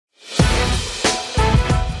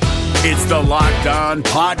It's the Locked On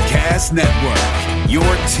Podcast Network, your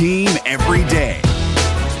team every day.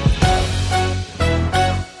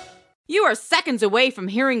 You are seconds away from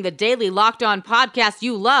hearing the daily Locked On podcast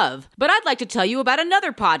you love, but I'd like to tell you about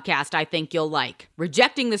another podcast I think you'll like.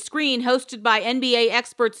 Rejecting the Screen, hosted by NBA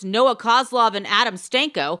experts Noah Kozlov and Adam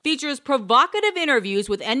Stanko, features provocative interviews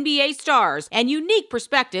with NBA stars and unique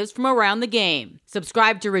perspectives from around the game.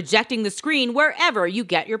 Subscribe to Rejecting the Screen wherever you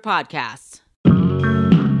get your podcasts.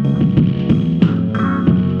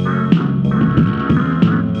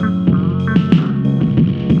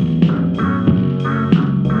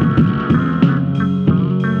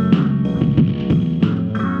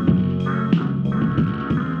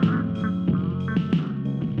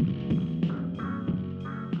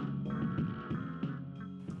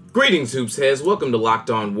 Greetings, Hoops Heads. Welcome to Locked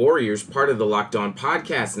On Warriors, part of the Locked On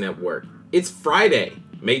Podcast Network. It's Friday,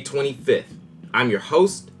 May 25th. I'm your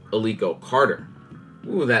host, Aliko Carter.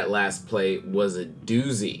 Ooh, that last play was a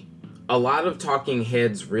doozy. A lot of talking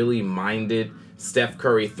heads really minded Steph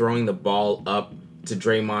Curry throwing the ball up to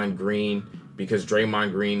Draymond Green because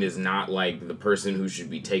Draymond Green is not like the person who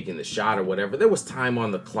should be taking the shot or whatever. There was time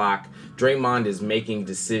on the clock. Draymond is making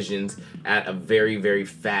decisions at a very, very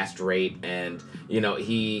fast rate, and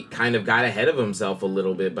he kind of got ahead of himself a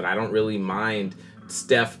little bit, but I don't really mind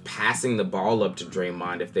Steph passing the ball up to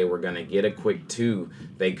Draymond. If they were going to get a quick two,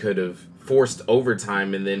 they could have forced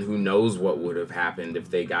overtime, and then who knows what would have happened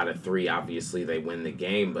if they got a three. Obviously, they win the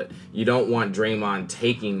game, but you don't want Draymond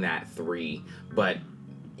taking that three, but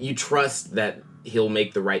you trust that he'll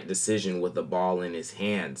make the right decision with the ball in his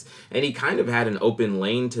hands. And he kind of had an open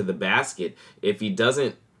lane to the basket. If he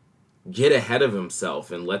doesn't get ahead of himself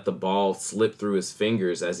and let the ball slip through his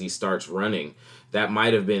fingers as he starts running, that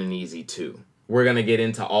might have been an easy two. We're going to get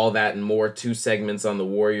into all that and more. 2 segments on the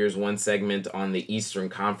Warriors, 1 segment on the Eastern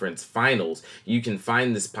Conference Finals. You can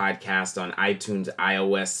find this podcast on iTunes,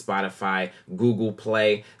 iOS, Spotify, Google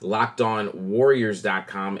Play,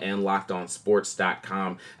 LockedOnWarriors.com, and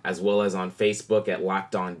LockedOnSports.com, as well as on Facebook at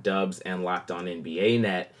Locked On Dubs and Locked On NBA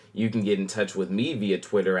Net. You can get in touch with me via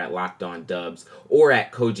Twitter at Locked On Dubs or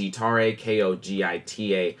at Kogitare,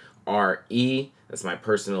 Kogitare. That's my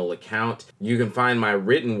personal account. You can find my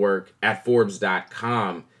written work at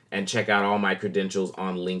Forbes.com and check out all my credentials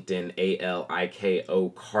on LinkedIn,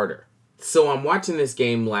 Aliko Carter. So I'm watching this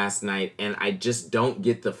game last night, and I just don't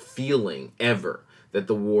get the feeling ever that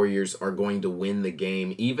the Warriors are going to win the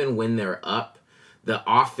game. Even when they're up, the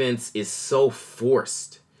offense is so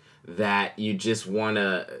forced that you just want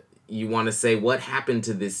to say, what happened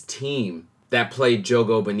to this team that played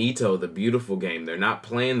Jogo Bonito, the beautiful game? They're not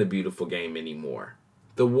playing the beautiful game anymore.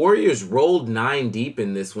 The Warriors rolled 9 deep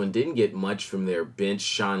in this one, didn't get much from their bench.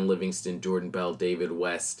 Sean Livingston, Jordan Bell, David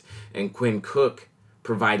West, and Quinn Cook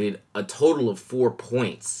provided a total of 4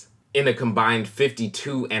 points in a combined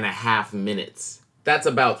 52 and a half minutes. That's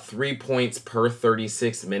about 3 points per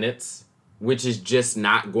 36 minutes, which is just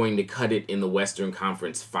not going to cut it in the Western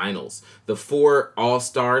Conference Finals. The 4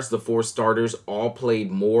 All-Stars, the 4 starters, all played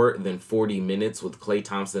more than 40 minutes, with Klay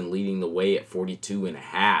Thompson leading the way at 42 and a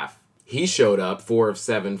half. He showed up 4 of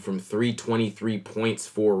 7 from 3, 23 points,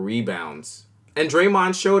 4 rebounds. And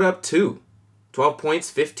Draymond showed up too. 12 points,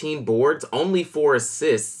 15 boards, only 4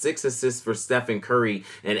 assists, 6 assists for Stephen Curry,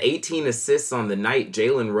 and 18 assists on the night.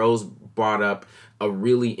 Jalen Rose brought up a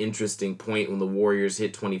really interesting point. When the Warriors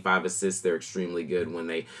hit 25 assists, they're extremely good. When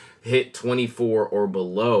they hit 24 or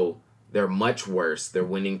below, they're much worse. Their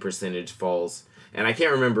winning percentage falls. And I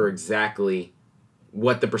can't remember exactly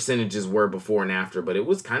what the percentages were before and after, but it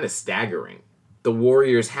was kind of staggering. The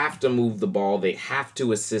Warriors have to move the ball. They have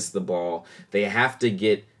to assist the ball. They have to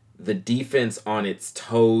get the defense on its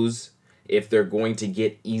toes if they're going to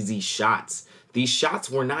get easy shots. These shots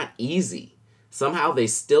were not easy. Somehow they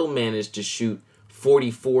still managed to shoot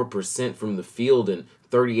 44% from the field and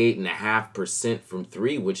 38.5% from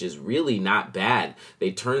 3, which is really not bad.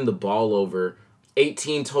 They turned the ball over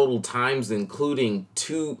 18 total times, including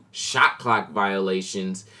 2 shot clock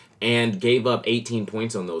violations, and gave up 18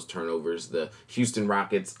 points on those turnovers. The Houston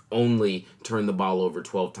Rockets only turned the ball over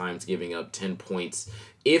 12 times, giving up 10 points.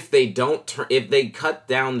 If they cut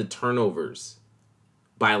down the turnovers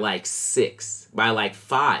by like 6, by like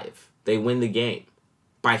 5, they win the game.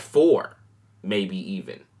 By 4, maybe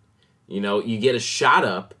even. You get a shot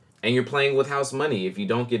up, and you're playing with house money. If you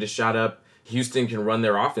don't get a shot up, Houston can run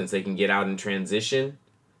their offense. They can get out in transition.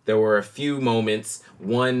 There were a few moments,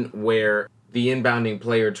 one where the inbounding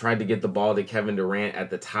player tried to get the ball to Kevin Durant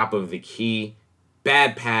at the top of the key.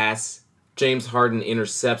 Bad pass. James Harden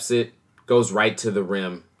intercepts it, goes right to the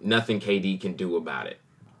rim. Nothing KD can do about it.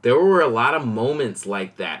 There were a lot of moments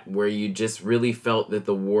like that where you just really felt that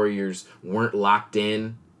the Warriors weren't locked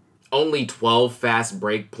in. Only 12 fast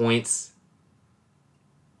break points.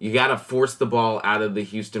 You got to force the ball out of the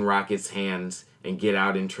Houston Rockets' hands and get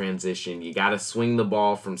out in transition. You got to swing the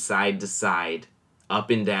ball from side to side, up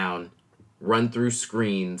and down, run through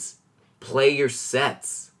screens, play your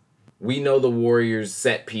sets. We know the Warriors'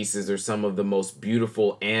 set pieces are some of the most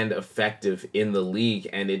beautiful and effective in the league,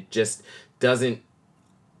 and it just doesn't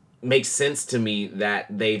make sense to me that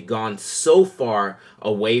they've gone so far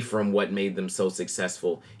away from what made them so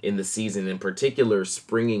successful in the season, in particular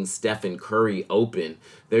springing Stephen Curry open.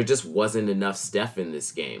 There just wasn't enough Steph in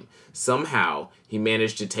this game. Somehow he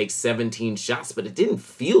managed to take 17 shots, but it didn't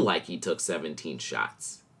feel like he took 17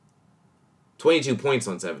 shots. 22 points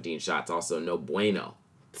on 17 shots, also no bueno.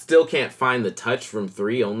 Still can't find the touch from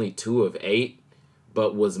 3, only 2 of 8,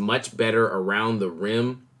 but was much better around the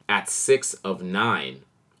rim at 6 of 9.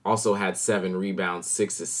 Also had 7 rebounds,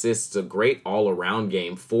 6 assists, a great all-around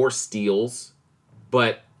game, 4 steals.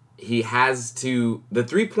 But the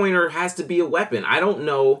three-pointer has to be a weapon. I don't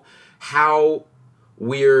know how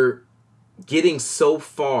we're getting so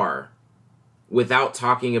far without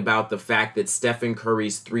talking about the fact that Stephen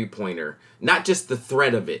Curry's three-pointer, not just the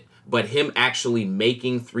threat of it, but him actually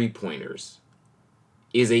making three-pointers,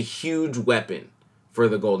 is a huge weapon for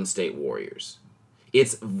the Golden State Warriors.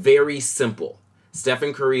 It's very simple.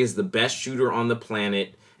 Stephen Curry is the best shooter on the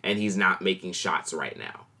planet, and he's not making shots right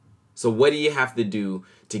now. So what do you have to do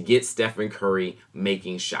to get Stephen Curry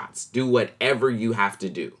making shots? Do whatever you have to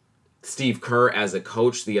do. Steve Kerr as a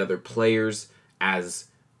coach, the other players as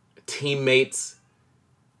teammates,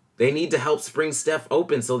 they need to help spring Steph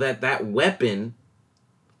open so that that weapon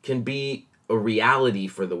can be a reality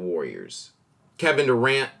for the Warriors. Kevin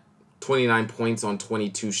Durant, 29 points on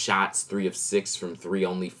 22 shots, 3 of 6 from 3,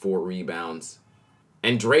 only 4 rebounds.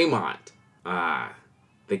 And Draymond,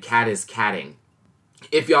 the cat is catting.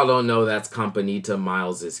 If y'all don't know, that's Campanita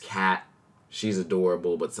Miles' cat. She's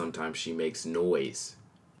adorable, but sometimes she makes noise,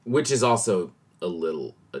 which is also a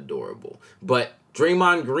little adorable. But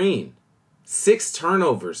Draymond Green, 6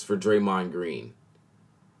 turnovers for Draymond Green,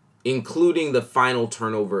 including the final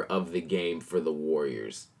turnover of the game for the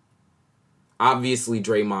Warriors. Obviously,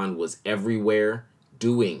 Draymond was everywhere,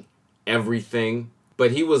 doing everything,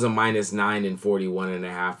 but he was a -9 in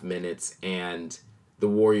 41.5 minutes, and the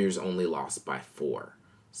Warriors only lost by 4.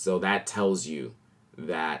 So that tells you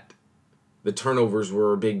that the turnovers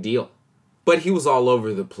were a big deal. But he was all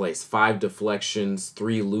over the place. 5 deflections,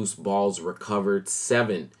 3 loose balls recovered,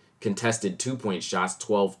 7 contested 2-point shots,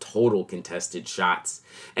 12 total contested shots,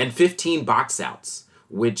 and 15 box outs,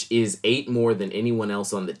 which is 8 more than anyone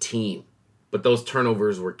else on the team. But those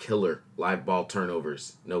turnovers were killer. Live ball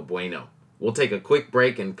turnovers. No bueno. We'll take a quick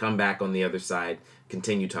break and come back on the other side.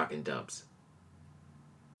 Continue talking Dubs.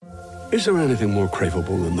 Is there anything more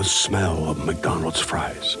craveable than the smell of McDonald's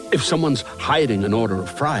fries? If someone's hiding an order of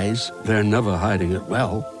fries, they're never hiding it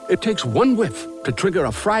well. It takes one whiff to trigger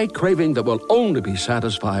a fry craving that will only be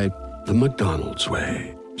satisfied the McDonald's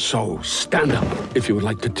way. So stand up if you would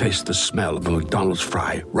like to taste the smell of a McDonald's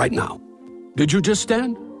fry right now. Did you just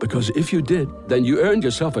stand? Because if you did, then you earned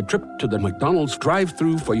yourself a trip to the McDonald's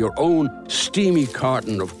drive-thru for your own steamy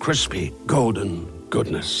carton of crispy, golden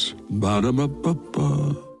goodness.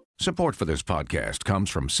 Ba-da-ba-ba-ba. Support for this podcast comes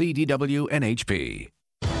from CDW and HP.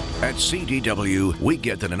 At CDW, we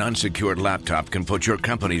get that an unsecured laptop can put your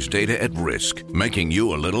company's data at risk, making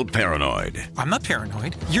you a little paranoid. I'm not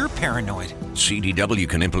paranoid. You're paranoid. CDW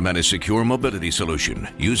can implement a secure mobility solution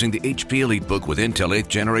using the HP EliteBook with Intel 8th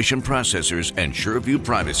generation processors and SureView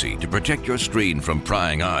privacy to protect your screen from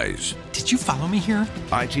prying eyes. Did you follow me here?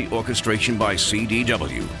 IT orchestration by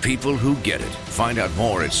CDW. People who get it. Find out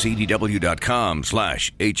more at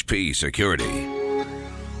cdw.com/HP security.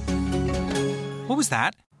 What was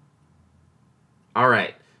that? All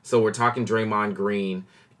right, so we're talking Draymond Green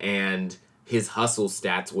and his hustle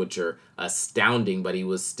stats, which are astounding, but he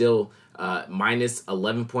was still minus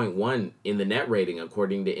 11.1 in the net rating,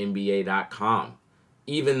 according to NBA.com,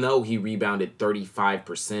 even though he rebounded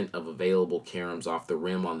 35% of available caroms off the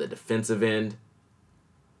rim on the defensive end.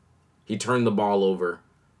 He turned the ball over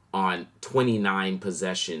on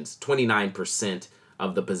 29%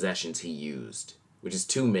 of the possessions he used, which is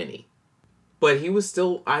too many. But he was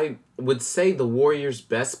still, I would say, the Warriors'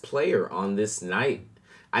 best player on this night.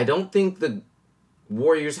 I don't think the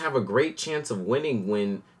Warriors have a great chance of winning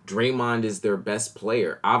when Draymond is their best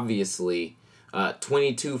player. Obviously,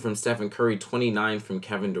 22 from Stephen Curry, 29 from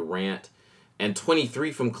Kevin Durant, and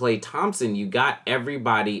 23 from Klay Thompson. You got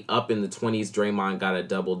everybody up in the 20s. Draymond got a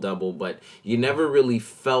double-double, but you never really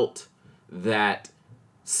felt that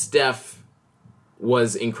Steph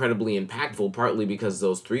was incredibly impactful, partly because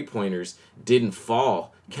those three-pointers didn't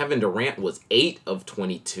fall. Kevin Durant was 8 of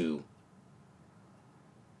 22.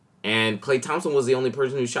 And Klay Thompson was the only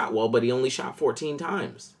person who shot well, but he only shot 14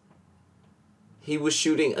 times. He was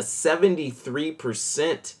shooting a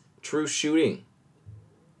 73% true shooting.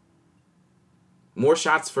 More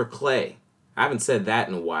shots for Klay. I haven't said that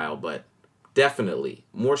in a while, but definitely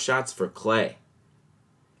more shots for Klay.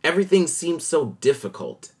 Everything seemed so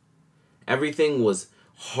difficult. Everything was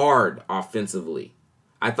hard offensively.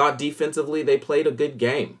 I thought defensively they played a good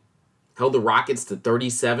game. Held the Rockets to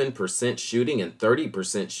 37% shooting and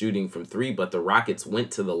 30% shooting from three, but the Rockets went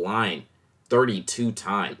to the line 32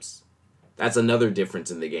 times. That's another difference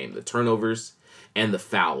in the game, the turnovers and the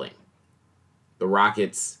fouling. The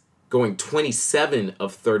Rockets going 27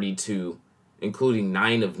 of 32, including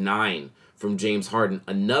 9 of 9 from James Harden.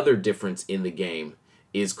 Another difference in the game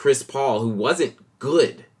is Chris Paul, who wasn't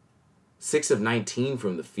good, 6 of 19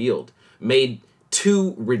 from the field, made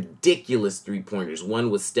 2 ridiculous three-pointers,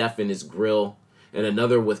 one with Steph in his grill and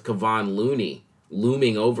another with Kevon Looney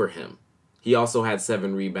looming over him. He also had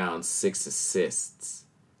 7 rebounds, 6 assists,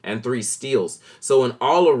 and 3 steals. So an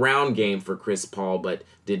all-around game for Chris Paul, but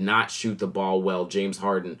did not shoot the ball well. James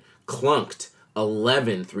Harden clunked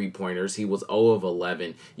 11 three-pointers. He was 0 of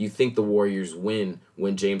 11. You think the Warriors win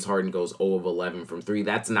when James Harden goes 0 of 11 from 3.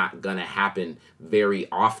 That's not going to happen very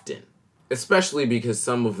often, especially because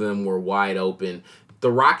some of them were wide open.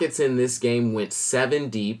 The Rockets in this game went 7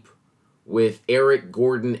 deep with Eric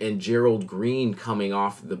Gordon and Gerald Green coming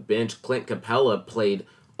off the bench. Clint Capella played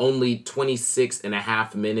only 26 and a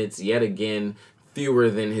half minutes, yet again fewer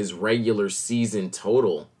than his regular season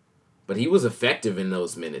total. But he was effective in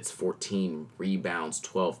those minutes. 14 rebounds,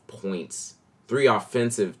 12 points, 3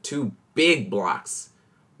 offensive, 2 big blocks.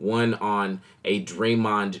 One on a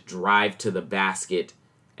Draymond drive to the basket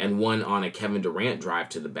and one on a Kevin Durant drive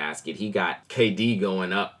to the basket. He got KD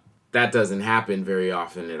going up. That doesn't happen very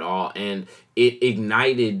often at all. And it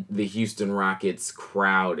ignited the Houston Rockets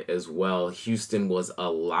crowd as well. Houston was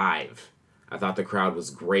alive. I thought the crowd was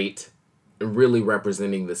great and really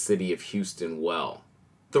representing the city of Houston well.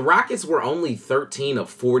 The Rockets were only 13 of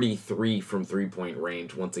 43 from three-point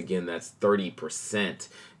range. Once again, that's 30%.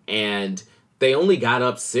 And they only got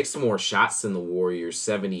up 6 more shots than the Warriors,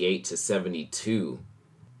 78-72.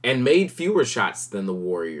 And made fewer shots than the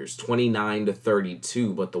Warriors,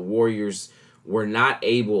 29-32. But the Warriors were not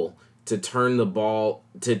able to turn the ball,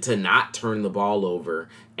 to not turn the ball over.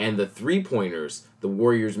 And the three-pointers, the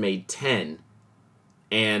Warriors made 10.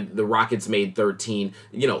 And the Rockets made 13.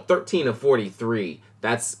 13 of 43.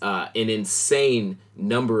 That's an insane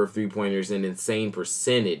number of three-pointers, an insane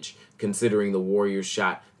percentage, considering the Warriors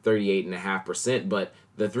shot 38.5%. But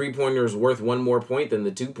the three-pointer is worth 1 more point than the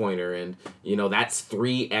two-pointer, and, that's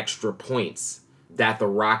 3 extra points that the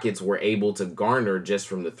Rockets were able to garner just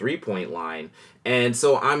from the three-point line. And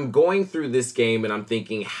so I'm going through this game, and I'm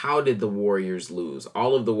thinking, how did the Warriors lose?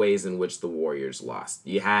 All of the ways in which the Warriors lost.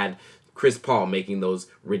 You had Chris Paul making those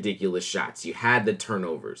ridiculous shots. You had the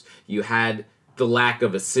turnovers. You had the lack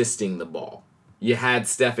of assisting the ball. You had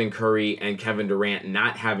Stephen Curry and Kevin Durant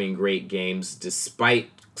not having great games despite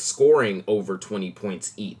scoring over 20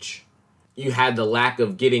 points each. You had the lack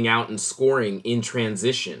of getting out and scoring in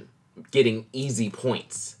transition, getting easy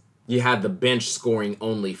points. You had the bench scoring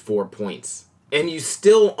only 4 points. And you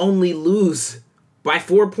still only lose by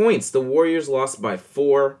 4 points. The Warriors lost by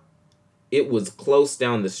 4. It was close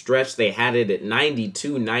down the stretch. They had it at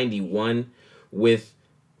 92-91 with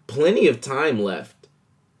plenty of time left.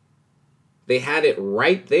 They had it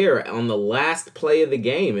right there on the last play of the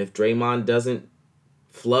game if Draymond doesn't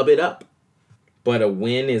flub it up. But a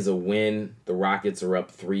win is a win. The Rockets are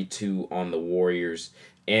up 3-2 on the Warriors,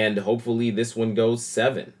 and hopefully this one goes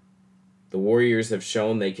 7. The Warriors have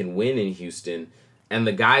shown they can win in Houston, and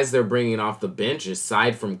the guys they're bringing off the bench,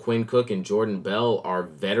 aside from Quinn Cook and Jordan Bell, are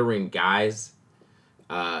veteran guys.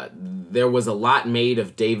 There was a lot made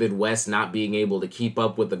of David West not being able to keep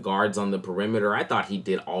up with the guards on the perimeter. I thought he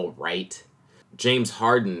did all right. James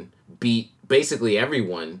Harden beat basically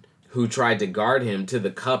everyone who tried to guard him to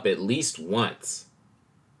the cup at least once.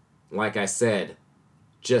 Like I said,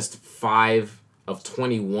 just 5 of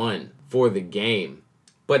 21 for the game.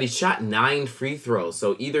 But he shot 9 free throws,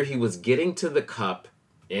 so either he was getting to the cup,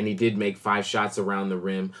 and he did make 5 shots around the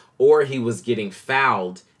rim, or he was getting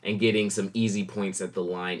fouled and getting some easy points at the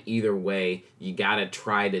line. Either way, you got to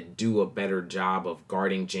try to do a better job of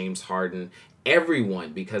guarding James Harden.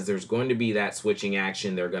 Everyone, because there's going to be that switching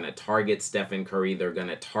action. They're going to target Stephen Curry. They're going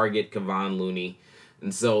to target Kevon Looney.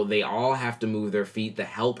 And so they all have to move their feet. The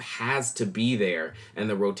help has to be there, and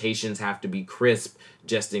the rotations have to be crisp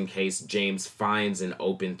just in case James finds an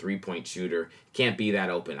open three-point shooter. Can't be that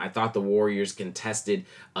open. I thought the Warriors contested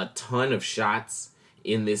a ton of shots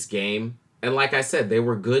in this game. And like I said, they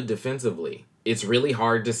were good defensively. It's really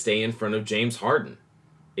hard to stay in front of James Harden.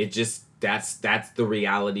 It just, that's the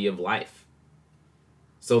reality of life.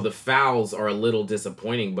 So the fouls are a little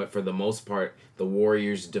disappointing, but for the most part, the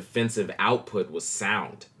Warriors' defensive output was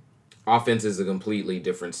sound. Offense is a completely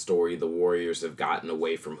different story. The Warriors have gotten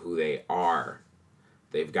away from who they are.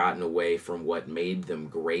 They've gotten away from what made them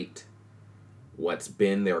great, what's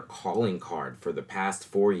been their calling card for the past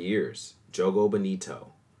 4 years, Jogo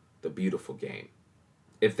Bonito, the beautiful game.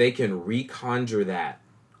 If they can reconjure that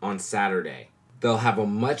on Saturday, they'll have a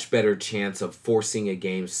much better chance of forcing a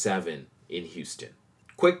Game 7 in Houston.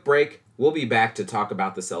 Quick break. We'll be back to talk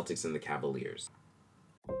about the Celtics and the Cavaliers.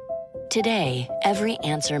 Today, every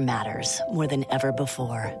answer matters more than ever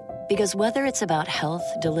before. Because whether it's about health,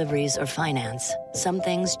 deliveries, or finance, some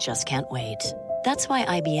things just can't wait. That's why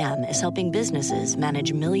IBM is helping businesses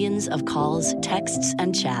manage millions of calls, texts,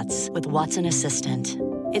 and chats with Watson Assistant.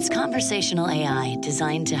 It's conversational AI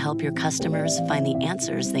designed to help your customers find the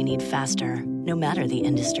answers they need faster, no matter the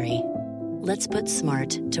industry. Let's put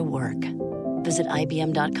smart to work. Visit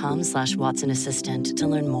IBM.com/Watson Assistant to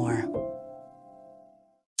learn more.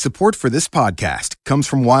 Support for this podcast comes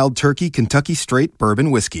from Wild Turkey Kentucky Straight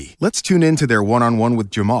Bourbon Whiskey. Let's tune in to their one-on-one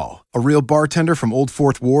with Jamal, a real bartender from Old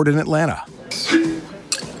Fourth Ward in Atlanta.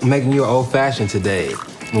 I'm making you an old-fashioned today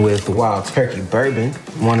with the Wild Turkey Bourbon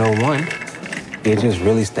 101. It just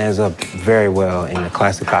really stands up very well in a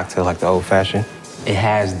classic cocktail like the old-fashioned. It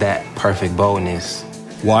has that perfect boldness.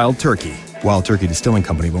 Wild Turkey. Wild Turkey Distilling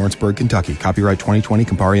Company, Lawrenceburg, Kentucky. Copyright 2020,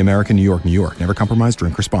 Campari American, New York, New York. Never compromise,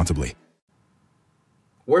 drink responsibly.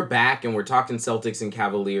 We're back and we're talking Celtics and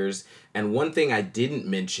Cavaliers. And one thing I didn't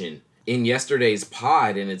mention in yesterday's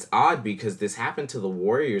pod, and it's odd because this happened to the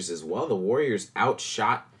Warriors as well. The Warriors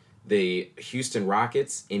outshot the Houston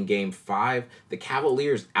Rockets in Game 5. The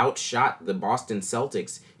Cavaliers outshot the Boston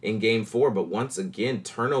Celtics in Game 4. But once again,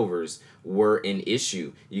 turnovers were an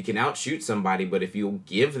issue. You can outshoot somebody, but if you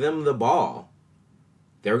give them the ball,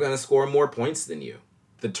 they're going to score more points than you.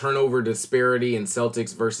 The turnover disparity in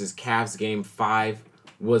Celtics versus Cavs Game 5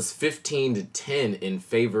 was 15-10 in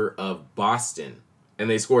favor of Boston. And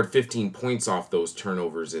they scored 15 points off those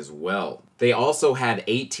turnovers as well. They also had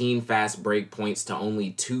 18 fast break points to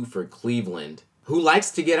only 2 for Cleveland, who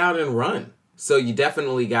likes to get out and run. So you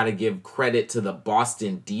definitely got to give credit to the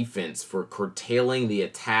Boston defense for curtailing the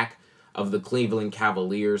attack of the Cleveland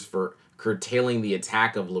Cavaliers, for curtailing the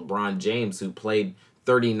attack of LeBron James, who played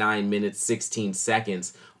 39 minutes, 16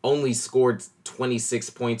 seconds, only scored 26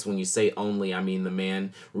 points. When you say only, I mean the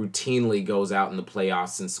man routinely goes out in the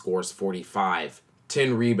playoffs and scores 45.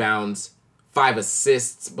 10 rebounds, 5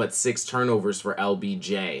 assists, but 6 turnovers for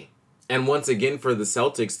LBJ. And once again for the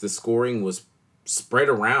Celtics, the scoring was spread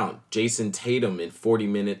around. Jason Tatum in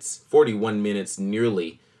 41 minutes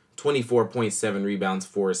nearly, 24.7 rebounds,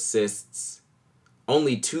 4 assists.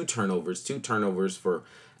 Only 2 turnovers for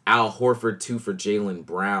Al Horford, 2 for Jaylen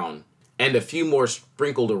Brown. And a few more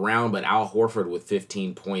sprinkled around, but Al Horford with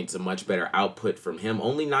 15 points, a much better output from him.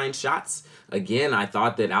 Only 9 shots. Again, I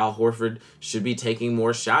thought that Al Horford should be taking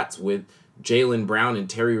more shots with Jaylen Brown and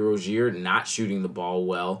Terry Rozier not shooting the ball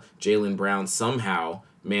well. Jaylen Brown somehow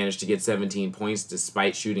managed to get 17 points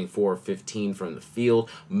despite shooting 4 of 15 from the field.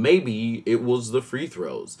 Maybe it was the free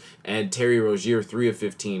throws. And Terry Rozier, 3 of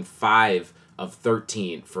 15, 5 of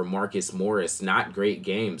 13 for Marcus Morris. Not great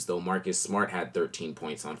games, though Marcus Smart had 13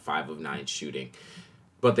 points on 5 of 9 shooting.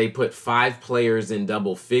 But they put 5 players in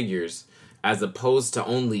double figures as opposed to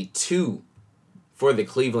only 2 for the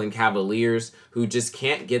Cleveland Cavaliers, who just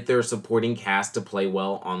can't get their supporting cast to play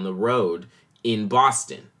well on the road in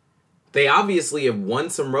Boston. They obviously have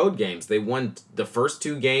won some road games. They won the first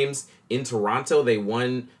 2 games in Toronto. They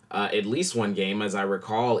won at least 1 game, as I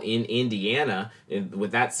recall, in Indiana,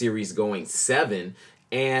 with that series going 7.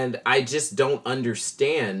 And I just don't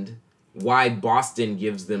understand why Boston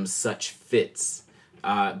gives them such fits.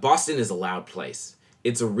 Boston is a loud place.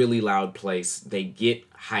 It's a really loud place. They get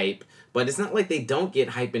hype, but it's not like they don't get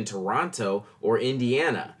hype in Toronto or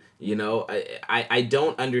Indiana. You know, I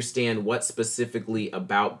don't understand what specifically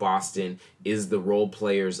about Boston is the role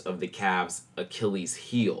players of the Cavs' Achilles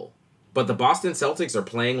heel. But the Boston Celtics are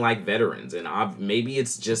playing like veterans, and maybe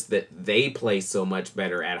it's just that they play so much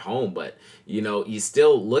better at home. But, you know, you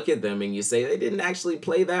still look at them and you say they didn't actually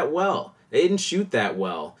play that well. They didn't shoot that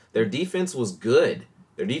well. Their defense was good.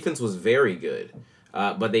 Their defense was very good.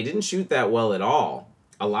 But they didn't shoot that well at all.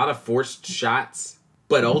 A lot of forced shots.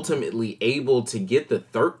 but ultimately able to get the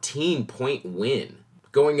 13-point win,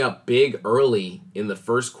 going up big early in the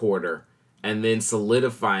first quarter and then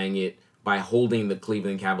solidifying it by holding the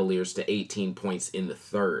Cleveland Cavaliers to 18 points in the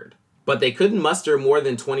third. But they couldn't muster more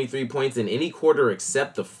than 23 points in any quarter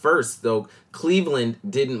except the first, though Cleveland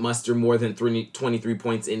didn't muster more than 23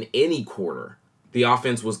 points in any quarter. The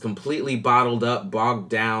offense was completely bottled up, bogged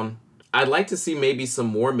down. I'd like to see maybe some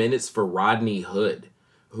more minutes for Rodney Hood,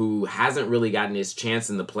 who hasn't really gotten his chance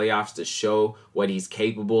in the playoffs to show what he's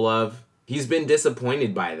capable of. He's been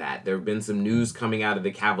disappointed by that. There have been some news coming out of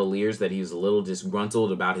the Cavaliers that he's a little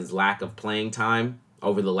disgruntled about his lack of playing time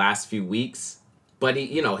over the last few weeks. But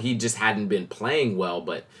he just hadn't been playing well.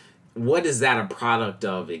 But what is that a product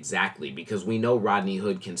of exactly? Because we know Rodney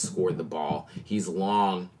Hood can score the ball. He's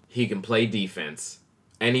long. He can play defense.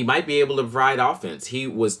 And he might be able to provide offense. He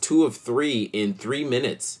was 2 of 3 in 3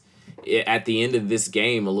 minutes at the end of this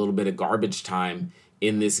game. A little bit of garbage time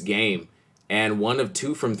in this game. And 1 of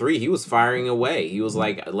 2 from 3, he was firing away. He was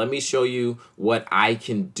like, let me show you what I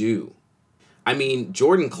can do. I mean,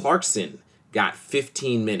 Jordan Clarkson got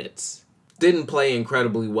 15 minutes. Didn't play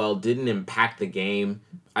incredibly well, didn't impact the game.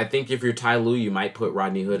 I think if you're Ty Lue, you might put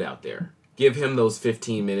Rodney Hood out there. Give him those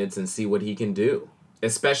 15 minutes and see what he can do.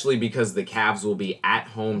 Especially because the Cavs will be at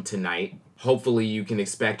home tonight. Hopefully you can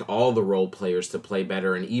expect all the role players to play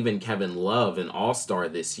better, and even Kevin Love, an all-star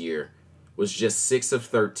this year, was just 6 of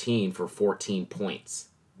 13 for 14 points.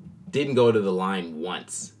 Didn't go to the line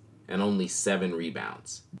once, and only 7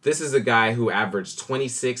 rebounds. This is a guy who averaged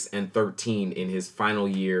 26 and 13 in his final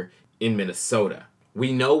year in Minnesota.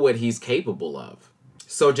 We know what he's capable of.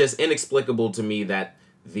 So just inexplicable to me that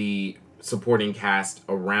the supporting cast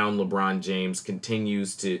around LeBron James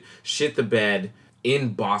continues to shit the bed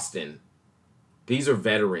in Boston. These are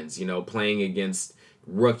veterans, playing against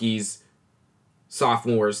rookies,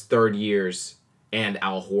 sophomores, third years, and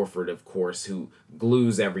Al Horford, of course, who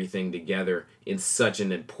glues everything together in such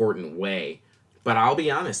an important way. But I'll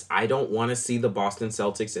be honest, I don't want to see the Boston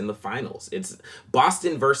Celtics in the finals. It's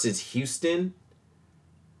Boston versus Houston.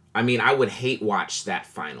 I mean, I would hate watch that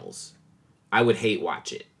finals. I would hate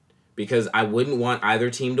watch it because I wouldn't want either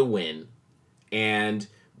team to win, and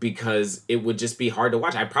because it would just be hard to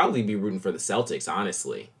watch. I'd probably be rooting for the Celtics,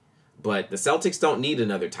 honestly. But the Celtics don't need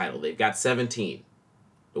another title. They've got 17.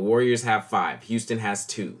 The Warriors have 5. Houston has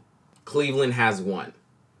 2. Cleveland has 1.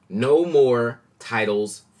 No more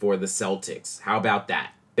titles for the Celtics. How about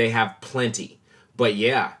that? They have plenty. But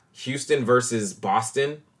yeah, Houston versus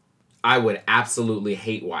Boston, I would absolutely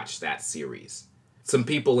hate watch that series. Some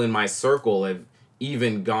people in my circle have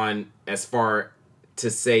even gone as far to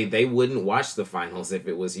say they wouldn't watch the finals if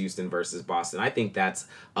it was Houston versus Boston. I think that's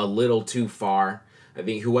a little too far. I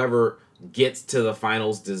think whoever gets to the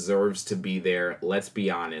finals deserves to be there, let's be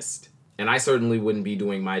honest. And I certainly wouldn't be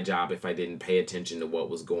doing my job if I didn't pay attention to what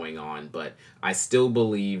was going on. But I still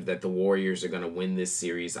believe that the Warriors are going to win this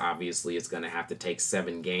series. Obviously, it's going to have to take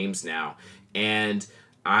 7 games now. And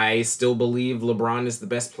I still believe LeBron is the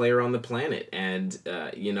best player on the planet. And,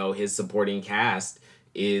 his supporting cast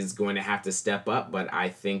is going to have to step up. But I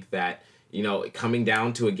think that, coming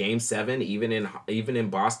down to a Game 7, even in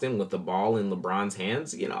Boston with the ball in LeBron's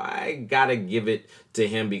hands, I got to give it to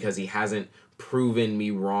him because he hasn't proven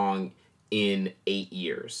me wrong in 8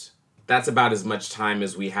 years. That's about as much time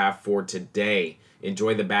as we have for today.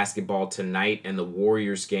 Enjoy the basketball tonight and the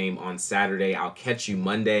Warriors game on Saturday. I'll catch you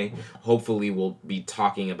Monday. Hopefully we'll be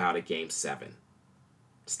talking about a Game 7.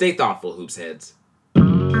 Stay thoughtful, Hoops heads.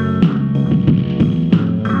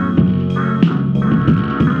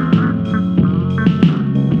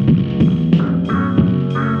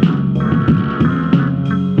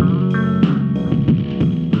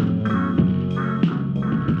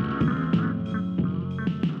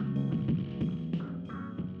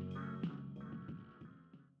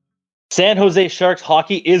 San Jose Sharks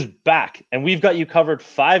hockey is back, and we've got you covered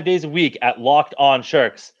 5 days a week at Locked On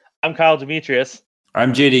Sharks. I'm Kyle Demetrius.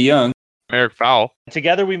 I'm JD Young. I'm Eric Fowl.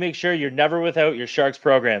 Together, we make sure you're never without your Sharks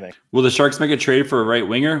programming. Will the Sharks make a trade for a right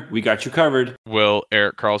winger? We got you covered. Will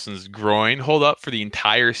Erik Karlsson's groin hold up for the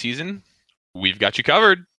entire season? We've got you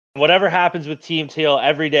covered. Whatever happens with Team Teal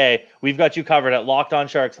every day, we've got you covered at Locked On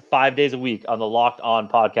Sharks 5 days a week on the Locked On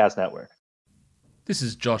Podcast Network. This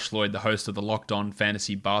is Josh Lloyd, the host of the Locked On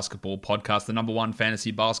Fantasy Basketball Podcast, the number one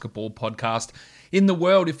fantasy basketball podcast in the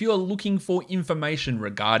world. If you're looking for information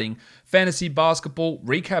regarding fantasy basketball,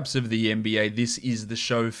 recaps of the NBA, this is the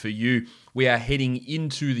show for you. We are heading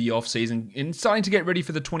into the offseason and starting to get ready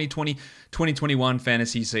for the 2020-2021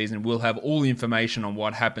 fantasy season. We'll have all the information on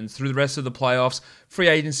what happens through the rest of the playoffs, free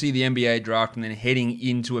agency, the NBA draft, and then heading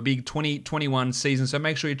into a big 2021 season. So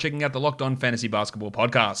make sure you're checking out the Locked On Fantasy Basketball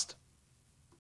Podcast.